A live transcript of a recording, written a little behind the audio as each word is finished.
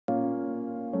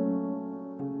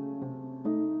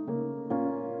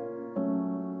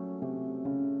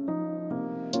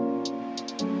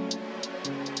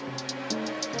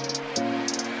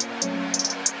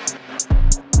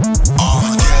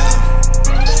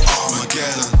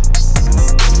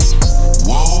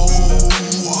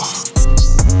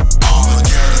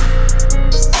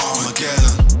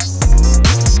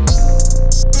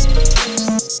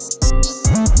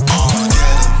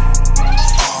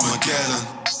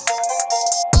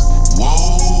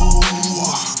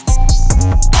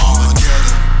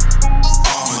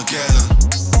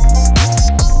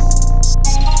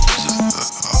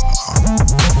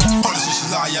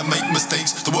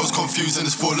and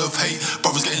it's full of hate.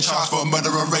 Brothers getting charged for murder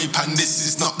and rape, and this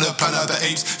is not the plan of the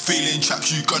apes. Feeling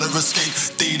trapped, you gotta escape.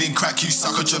 Dealing crack, you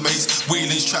suck at your mates.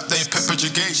 Wheeling trapped, they peppered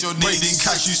your gates. You're needing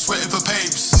cash, you sweating for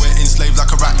papes. We're enslaved like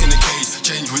a rat in a cage.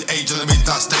 Change with age on the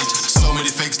midnight stage. So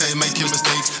many fakes, they're making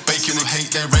mistakes. Baking and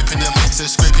hate, they're raping their mates. They're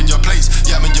scraping your plates,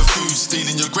 yamming your food,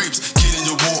 stealing your grapes, killing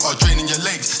your water, draining your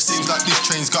legs. Seems like this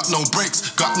train's got no brakes,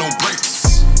 got no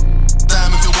brakes. Damn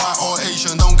if you're white or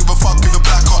Asian, don't give a fuck if you're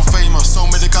black or famous. So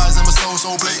many guys, them are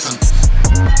so blatant.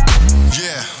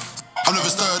 Yeah, I'm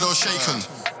never stirred or shaken.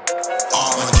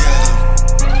 Armageddon,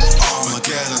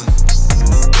 Armageddon.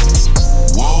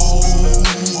 Whoa.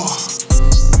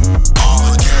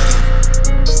 Armageddon,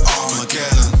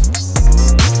 Armageddon.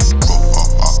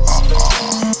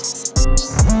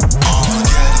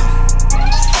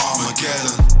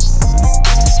 Armageddon.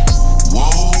 Whoa.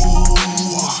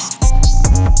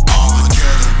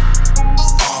 Armageddon.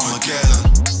 Armageddon.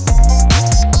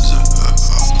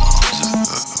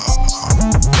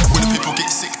 When the people get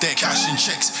sick, they're cashing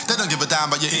checks. They don't give a damn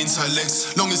about your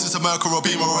intellects. Long as it's a Merc or a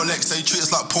Beamer or a Lex, they treat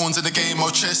us like pawns in the game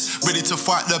or chess. Ready to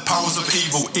fight the powers of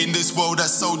evil in this world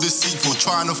that's so deceitful.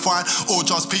 Trying to find all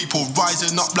just people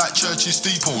rising up like churches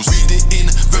steeples. Read it in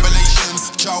Revelation.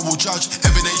 Jah will judge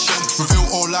every nation. Reveal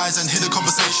all lies and hidden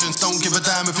conversations. Don't give a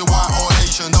damn if you're white or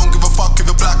Asian. Don't give a fuck if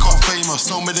you're black or famous.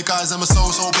 So many guys, them are so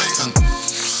blatant.